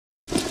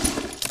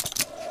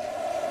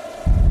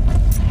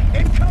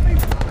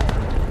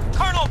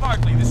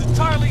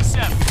Charlie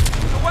 7.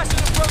 The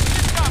western approach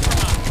is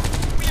compromised.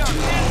 We are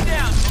pinned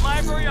down to the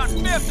library on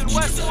 5th and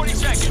West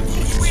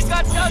 42nd. We've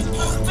got dozens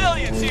of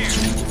civilians here.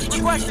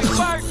 Requesting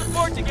fire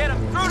support to get them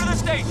through to the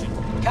station.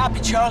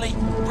 Copy, Charlie.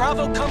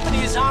 Bravo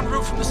Company is en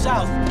route from the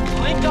south.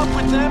 Link up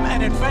with them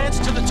and advance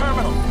to the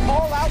terminal.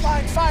 All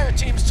outlying fire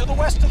teams to the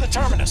west of the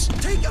terminus.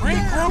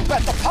 Regroup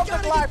at the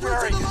public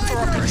library for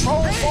a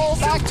controlled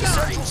fallback to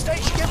Central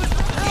Station.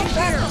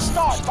 Evac will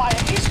start via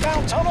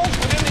eastbound tunnel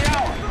within the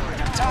hour.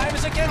 Time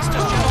is against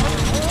us, gentlemen.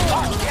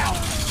 Lock out.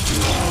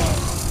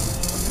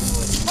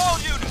 All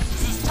units,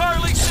 this is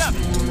Charlie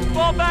 7.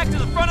 Fall back to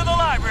the front of the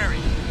library.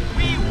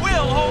 We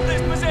will hold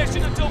this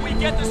position until we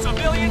get the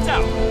civilians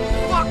out.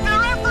 Fuck,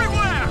 they're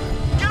everywhere!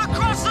 Get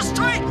across the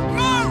street!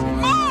 Move!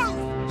 Move!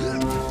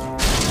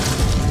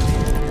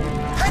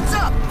 Heads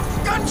up!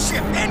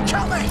 Gunship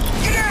incoming!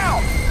 Get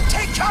out!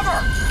 Take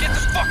cover! Get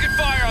the fucking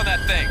fire on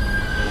that thing!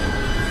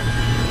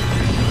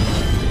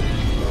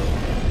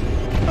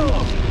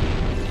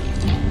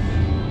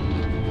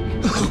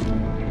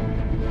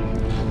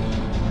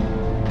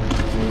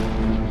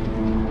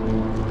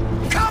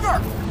 Cover!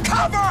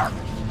 Cover!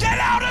 Get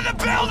out of the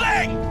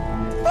building!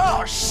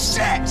 Oh,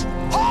 shit!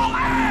 Haul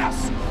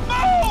ass!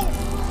 Move!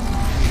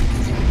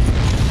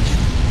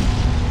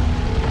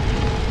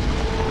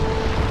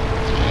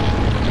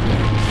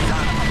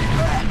 Son of a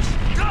bitch!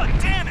 God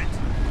damn it!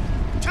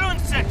 2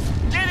 and 6,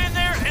 get in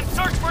there and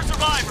search for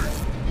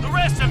survivors. The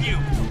rest of you,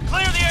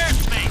 clear the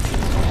airspace.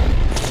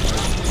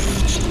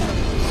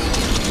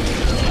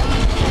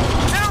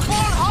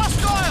 Airborne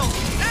hostiles!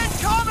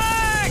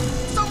 Incoming!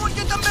 Someone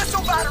get the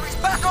missile batteries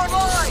back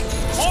online!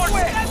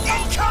 Quick!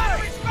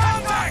 Incoming!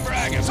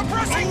 Moving!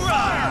 Suppressing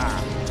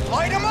fire!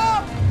 Light 'em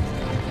up!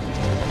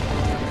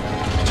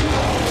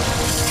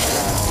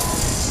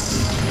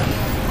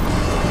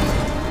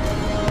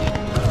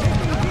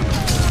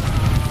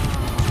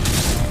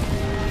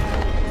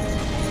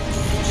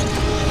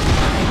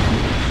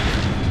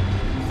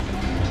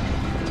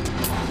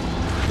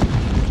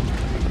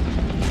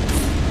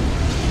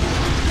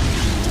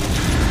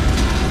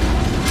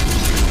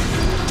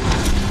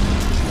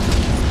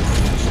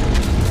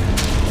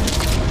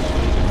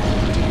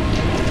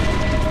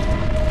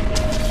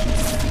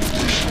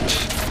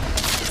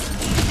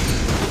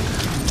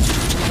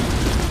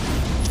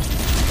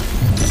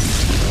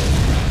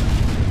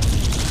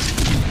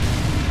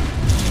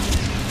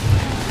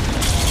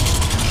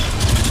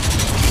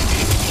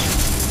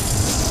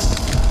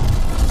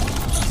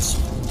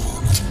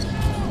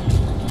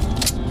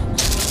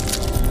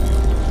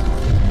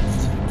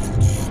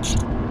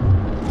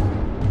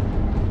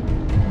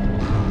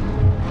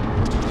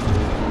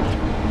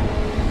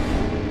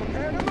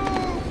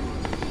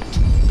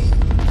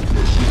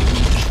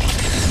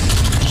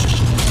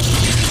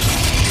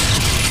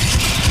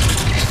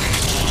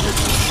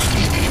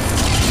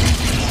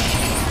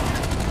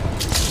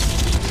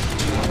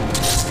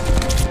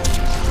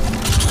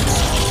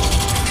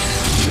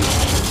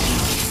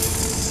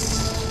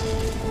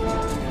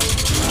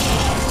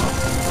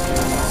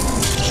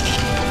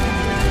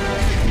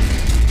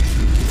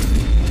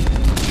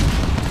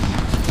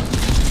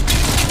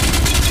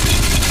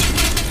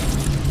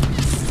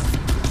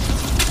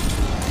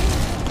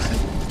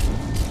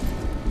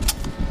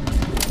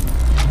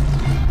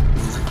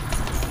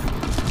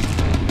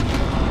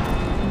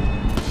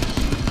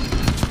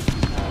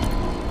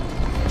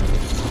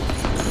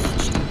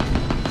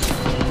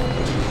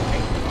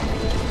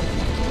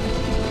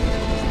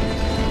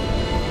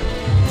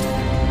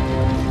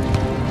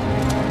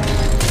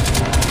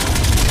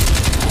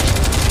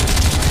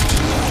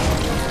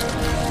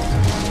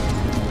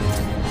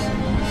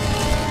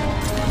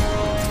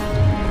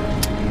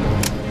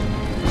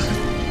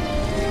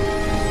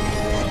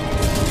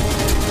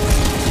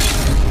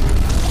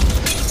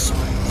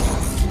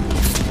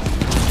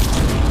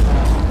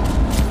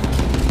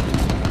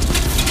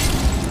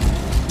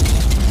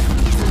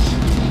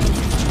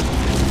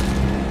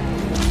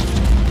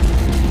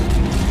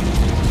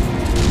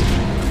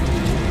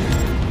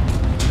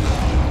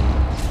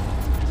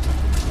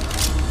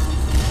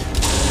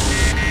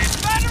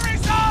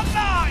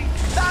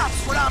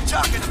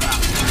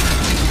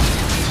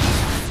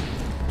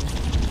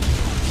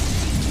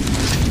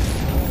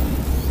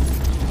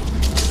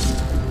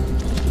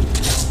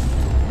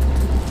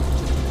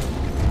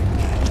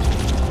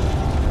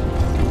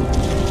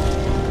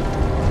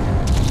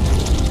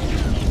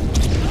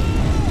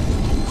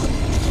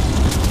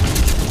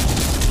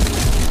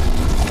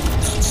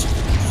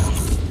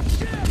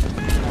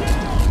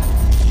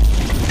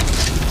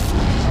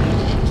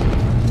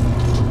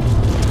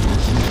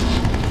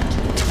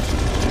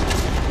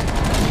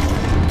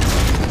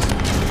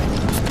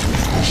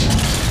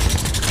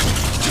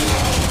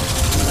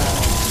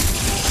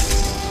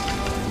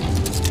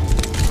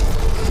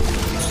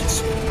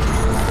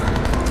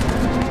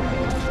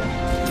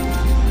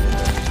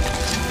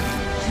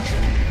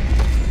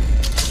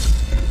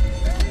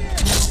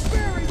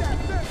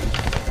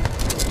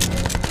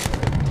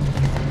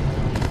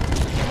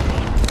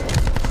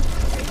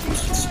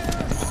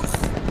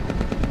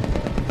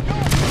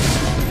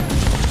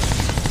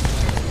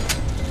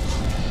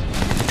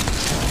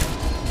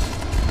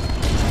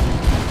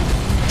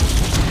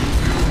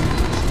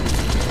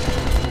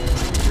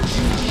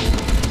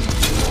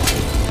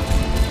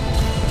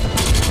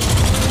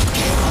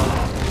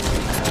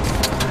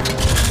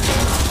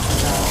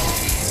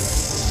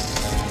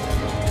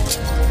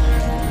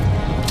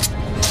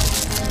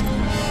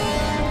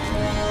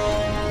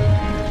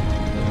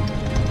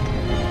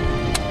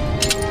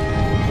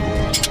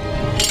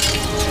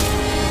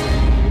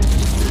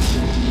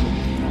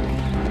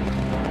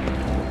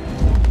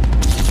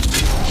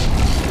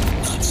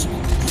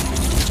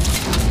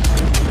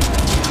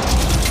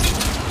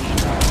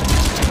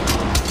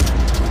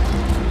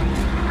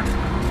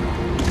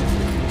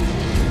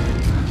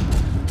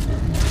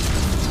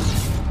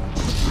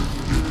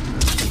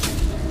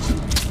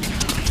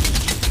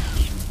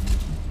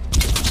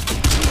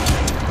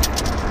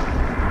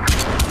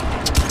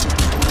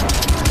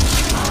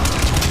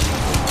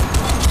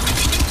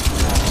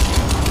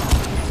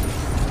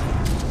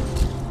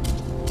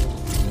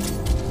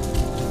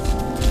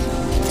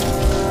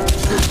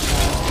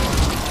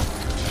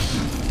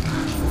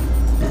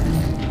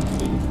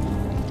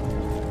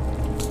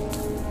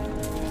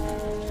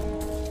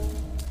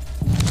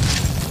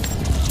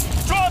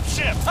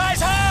 Eyes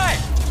high!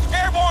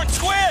 Airborne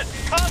squid!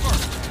 Cover!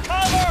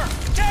 Cover!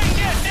 Take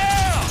it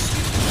down!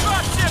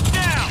 Dropship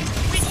down!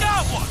 We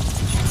got one!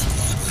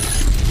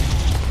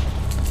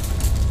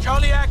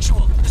 Charlie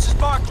Actual, this is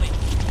Barkley.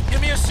 Give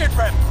me a sit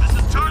rep.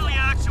 This is Charlie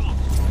Actual.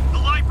 The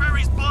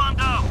library's bombed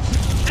out.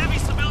 Heavy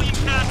civilian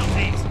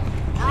casualties.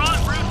 We're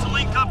en route to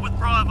link up with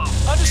Bravo.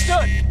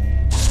 Understood.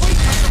 Sweep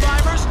the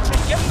survivors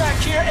and get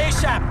back here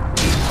ASAP.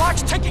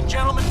 Clock's ticking,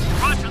 gentlemen.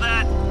 Roger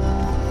that.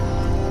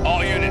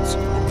 All units,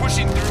 we're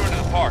pushing through into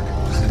the park.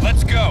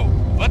 Let's go!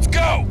 Let's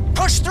go!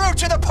 Push through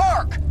to the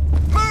park!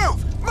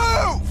 Move!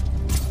 Move!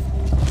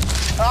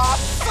 Ah,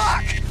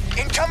 fuck!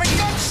 Incoming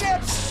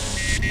gunships!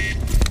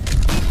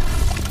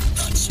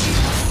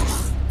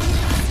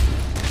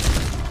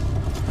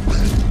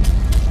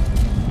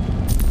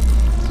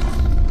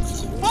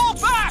 Fall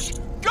back!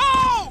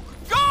 Go!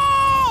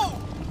 Go!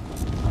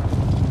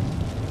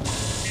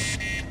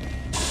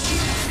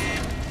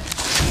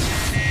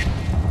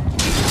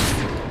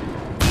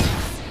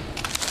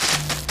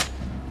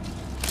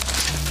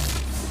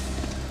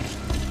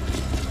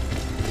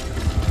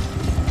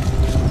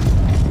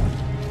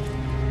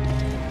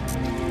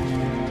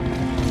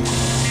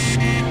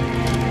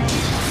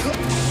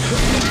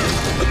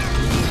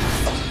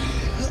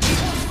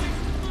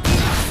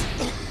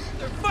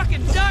 They're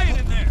fucking dying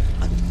in there!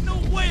 No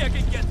way I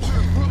can get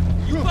through!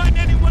 You find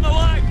anyone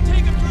alive,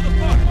 take them through the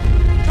park!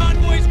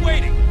 Convoy's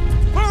waiting!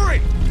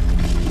 Hurry!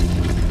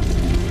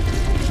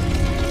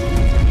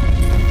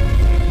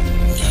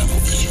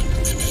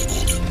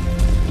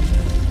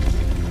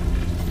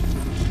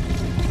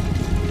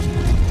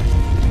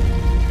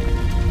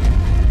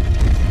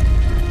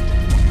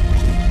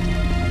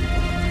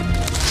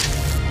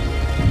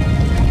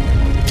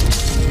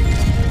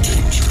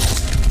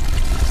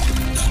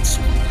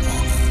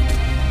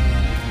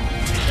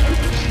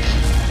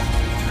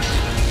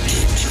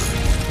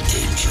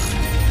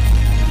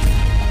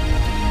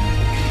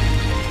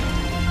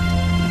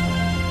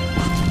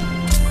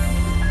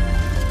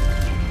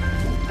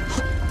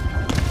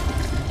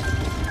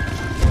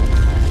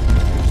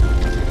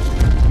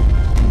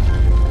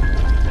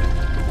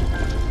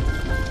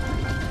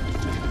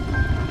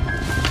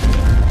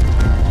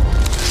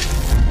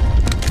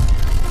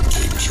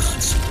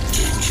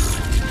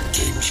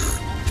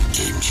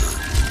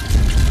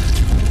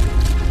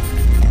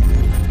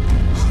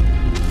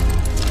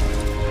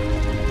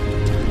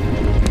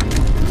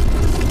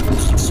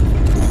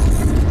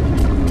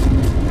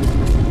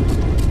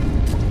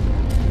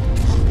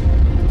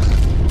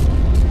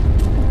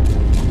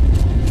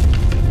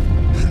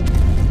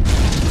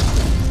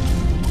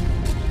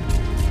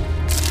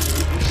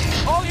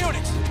 All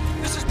units,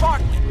 this is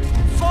Barkley.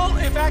 Full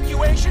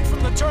evacuation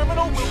from the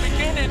terminal will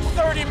begin in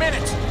 30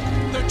 minutes.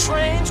 The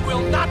trains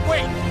will not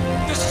wait.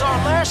 This is our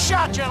last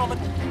shot, gentlemen.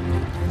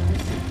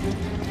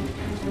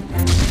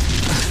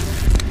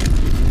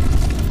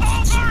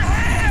 Over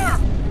here!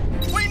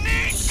 We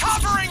need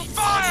covering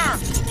fire!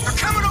 They're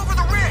coming over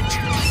the ridge!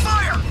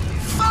 Fire!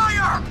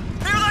 Fire!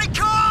 Here they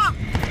come!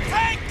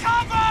 Take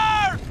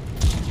cover!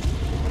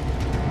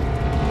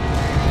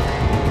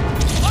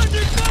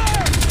 Under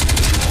fire!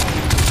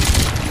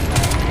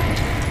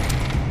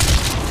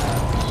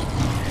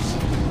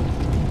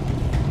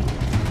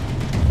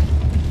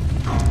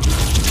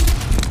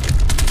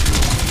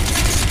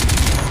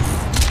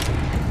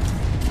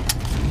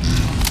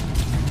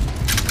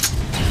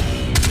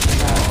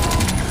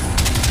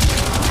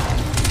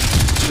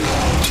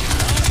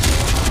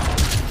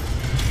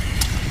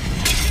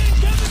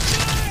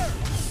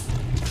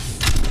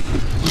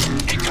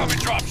 Incoming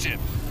dropship!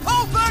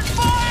 Open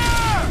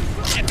fire!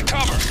 Get to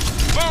cover!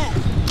 Move!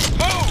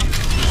 Move!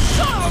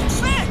 Son of a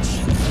bitch!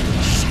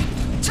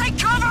 Shit! Take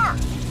cover!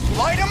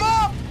 Light them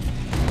up!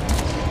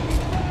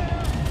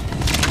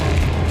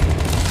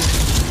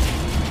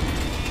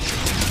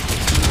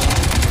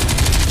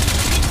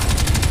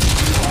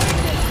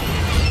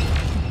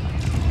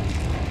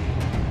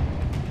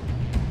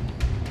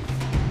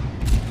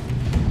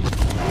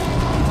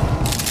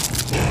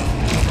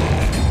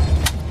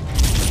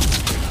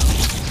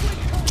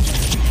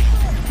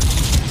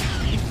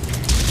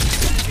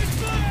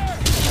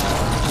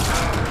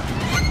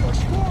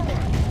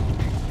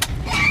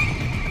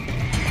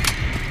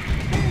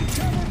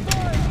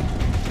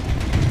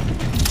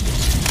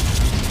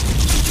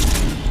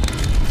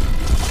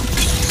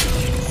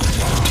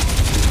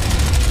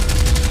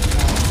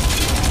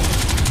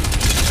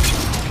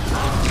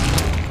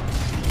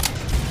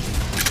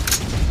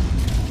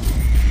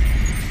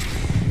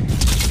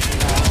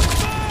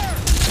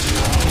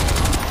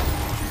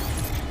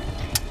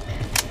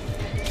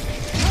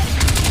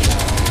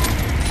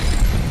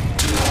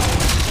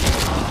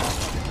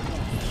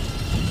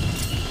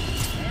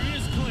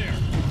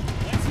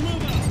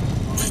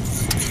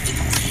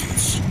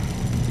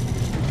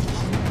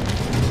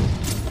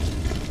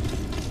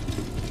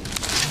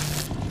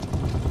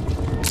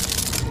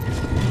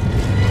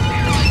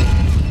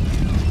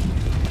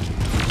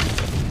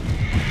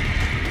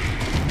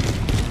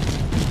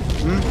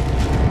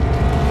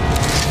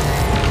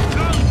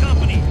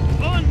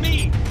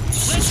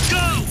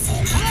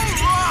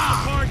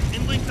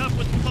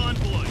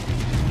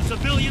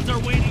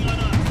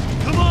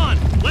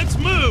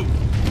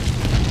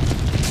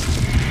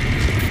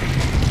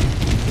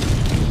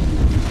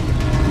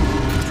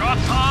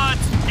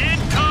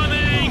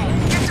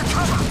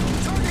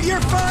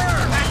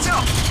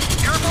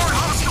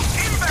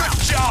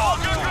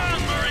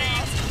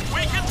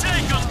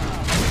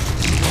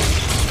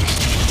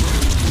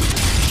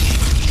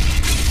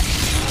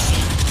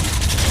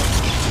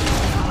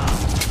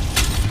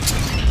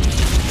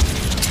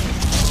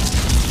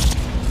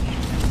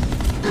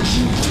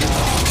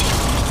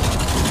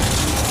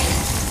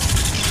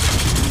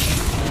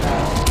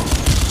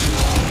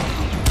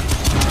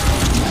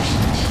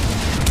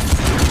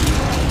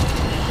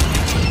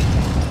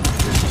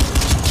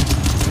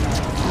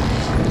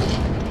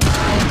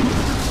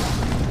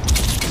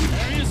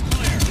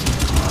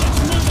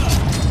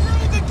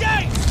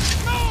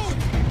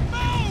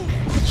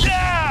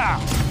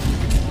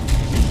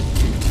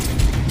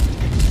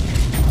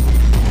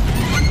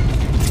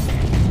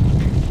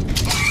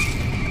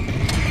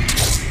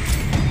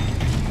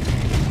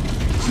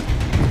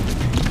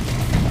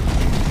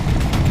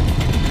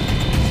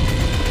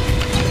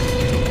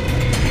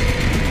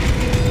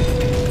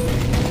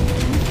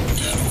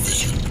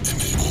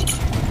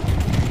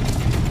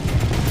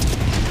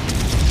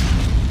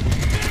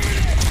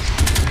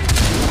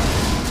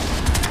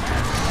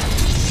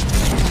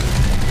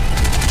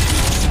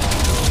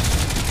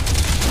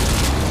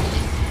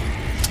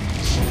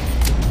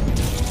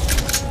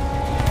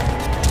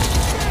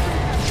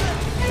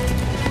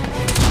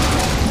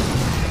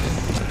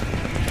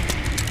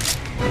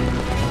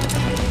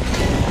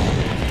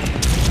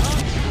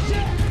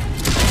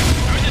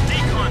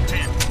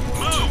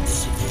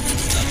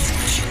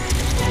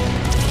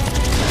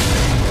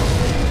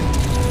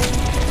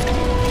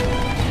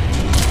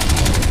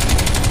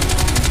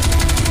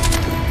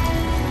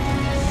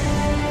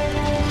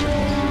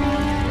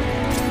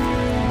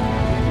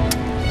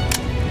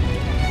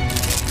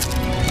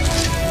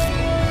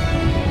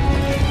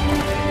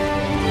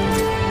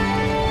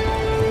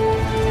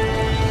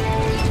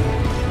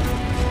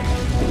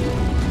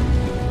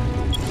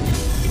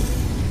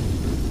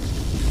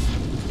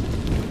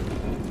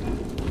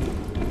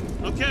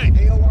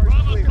 Okay. AOR is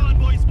Bravo clear.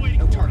 convoy's waiting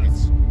No for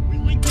targets. us. We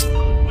link up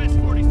on West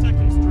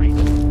 42nd Street.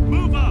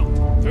 Move out.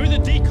 Through the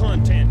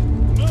decon tent.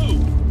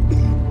 Move.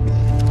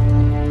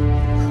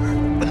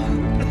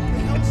 What the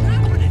hell's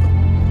happening?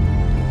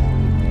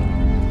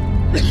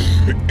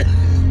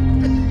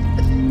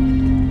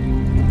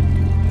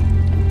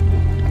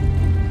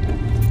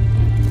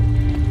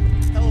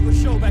 Hell of a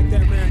show back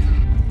there, man.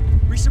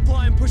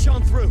 Resupply and push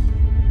on through.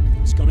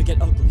 It's gonna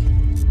get ugly.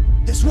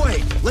 This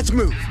way! Let's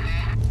move!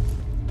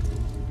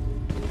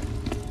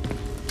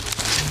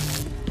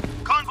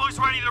 Convoy's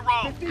ready to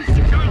roll.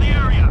 Secure the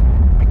area.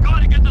 We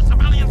gotta get the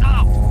civilians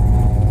out.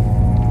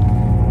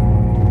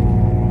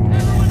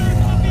 Everyone on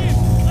the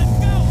vehicle. Let's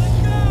go, let's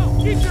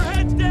go. Keep your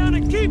heads down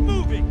and keep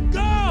moving.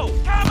 Go!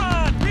 Come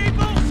on,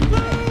 people!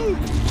 Move!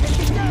 Take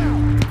it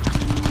down!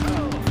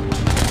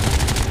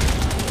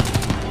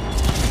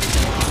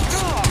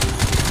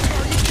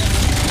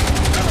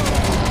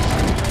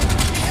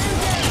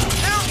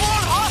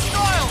 Airborne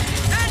hostile!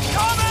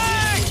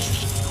 Incoming!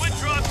 Twin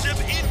dropship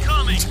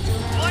incoming.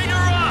 Light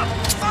her up.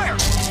 Fire!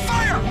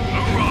 Fire!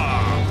 Hoorah!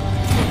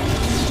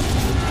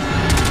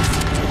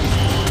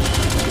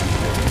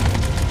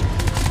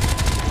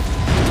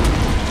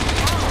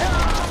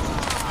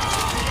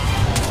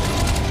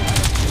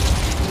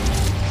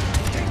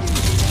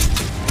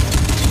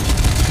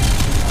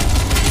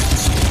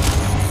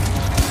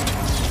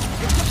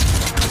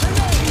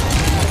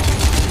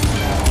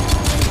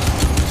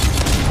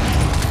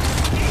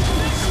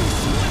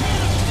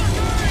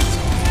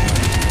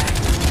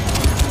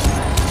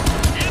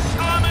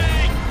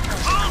 Incoming!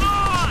 Hold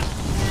on!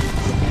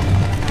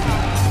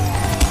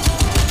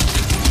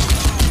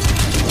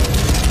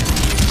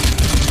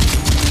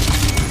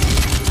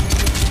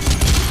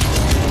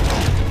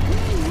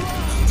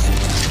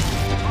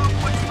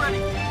 Convoy's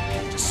ready.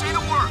 Just say the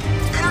word.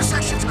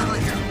 Intersection's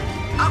clear.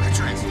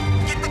 Alcatraz,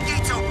 get the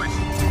gates open.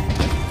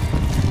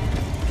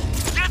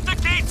 Get the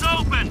gates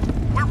open!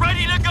 We're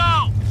ready to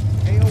go!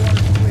 AOR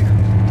is clear.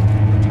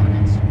 No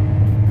targets.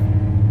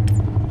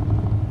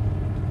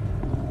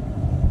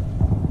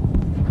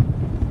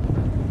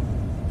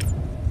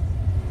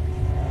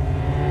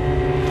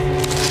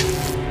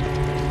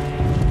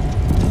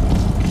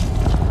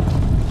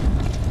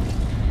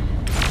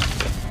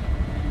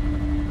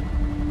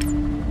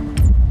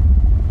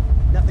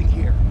 Nothing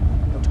here.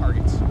 No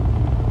targets.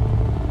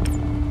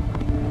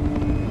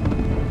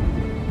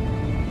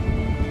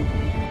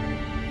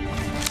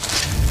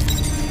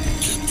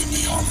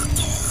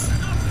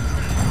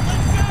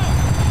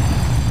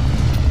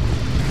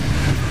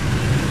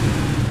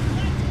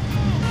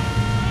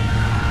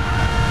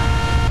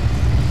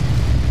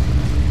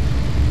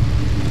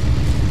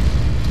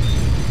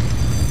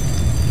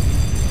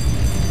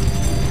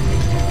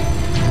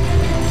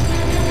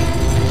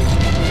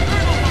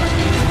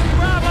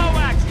 Bravo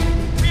action!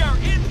 We are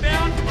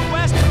inbound to the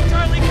west with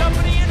Charlie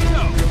Company in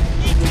tow.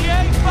 ETA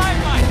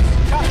 5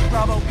 miles. Copy,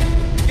 Bravo.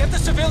 Get the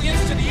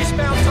civilians to the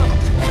eastbound tunnel,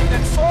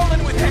 then fall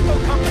in with Echo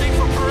Company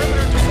for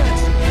perimeter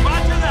defense.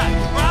 Roger that.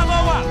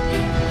 Bravo out.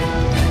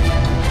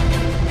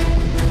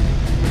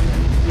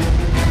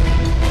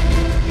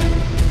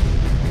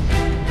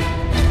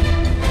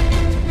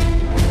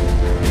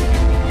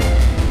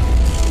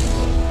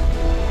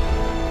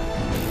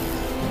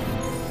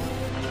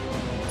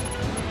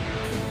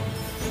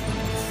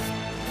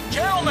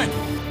 Gentlemen,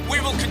 we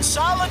will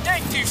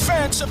consolidate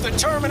defense of the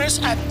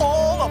terminus at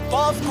all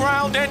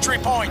above-ground entry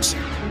points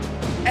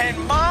and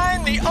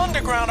mine the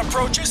underground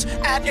approaches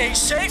at a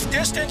safe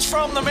distance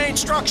from the main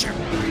structure.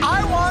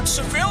 I want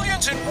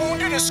civilians and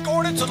wounded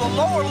escorted to the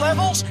lower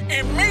levels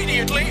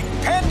immediately,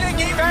 pending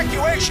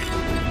evacuation.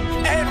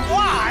 And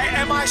why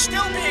am I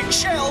still being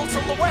shelled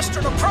from the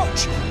western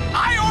approach?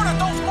 I ordered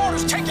those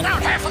mortars taken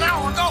out half an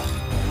hour ago.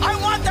 I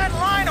want that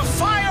line of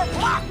fire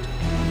blocked.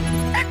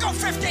 Echo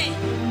 15,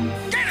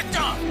 get it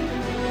done.